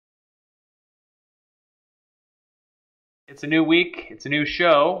It's a new week, it's a new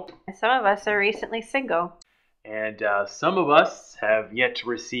show, And some of us are recently single. and some of us have yet to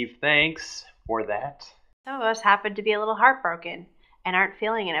receive thanks for that. Some of us happen to be a little heartbroken and aren't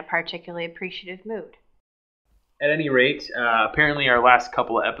feeling in a particularly appreciative mood. At any rate, apparently our last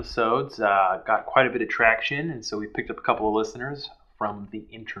couple of episodes got quite a bit of traction, and so we picked up a couple of listeners from the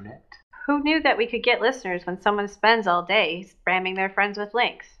internet. Who knew that we could get listeners when someone spends all day spamming their friends with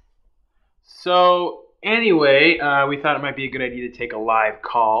links? So anyway, we thought it might be a good idea to take a live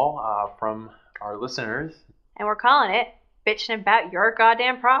call from our listeners. And we're calling it Bitching About Your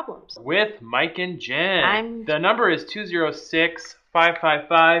Goddamn Problems. With Mike and Jen. The number is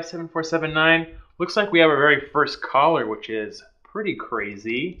 206-555-7479. Looks like we have our very first caller, which is pretty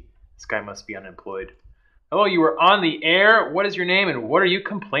crazy. This guy must be unemployed. Hello, you were on the air. What is your name and what are you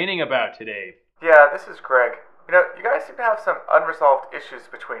complaining about today? Yeah, this is Greg. You guys seem to have some unresolved issues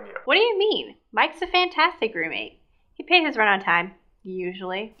between you. What do you mean? Mike's a fantastic roommate. He pays his rent on time,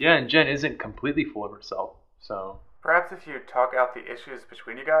 usually. Yeah, and Jen isn't completely full of herself, so... Perhaps if you talk out the issues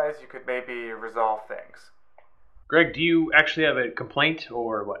between you guys, you could maybe resolve things. Greg, do you actually have a complaint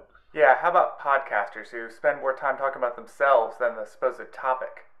or what? Yeah, how about podcasters who spend more time talking about themselves than the supposed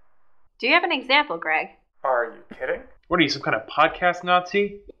topic? Do you have an example, Greg? Are you kidding? What are you, some kind of podcast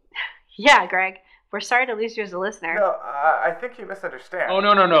Nazi? Yeah, Greg. We're sorry to lose you as a listener. No, I think you misunderstand. Oh,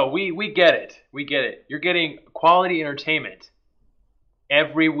 no. We get it. We get it. You're getting quality entertainment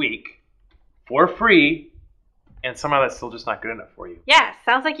every week for free, and somehow that's still just not good enough for you. Yeah,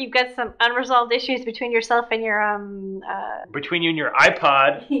 sounds like you've got some unresolved issues between yourself and your, Between you and your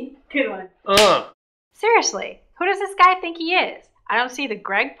iPod. Good one. Seriously, who does this guy think he is? I don't see the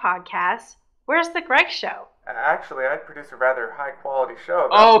Greg podcast. Where's the Greg show? Actually, I produce a rather high-quality show.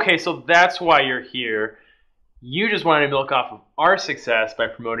 Oh, okay, so that's why you're here. You just wanted to milk off of our success by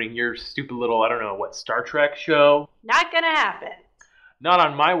promoting your stupid little, I don't know, what, Star Trek show? Not gonna happen. Not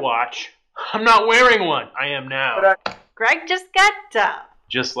on my watch. I'm not wearing one. I am now. But Greg just got dumb.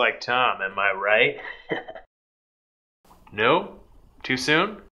 Just like Tom, am I right? No? Too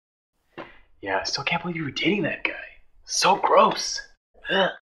soon? Yeah, I still can't believe you were dating that guy. So gross.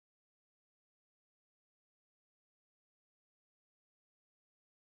 Ugh.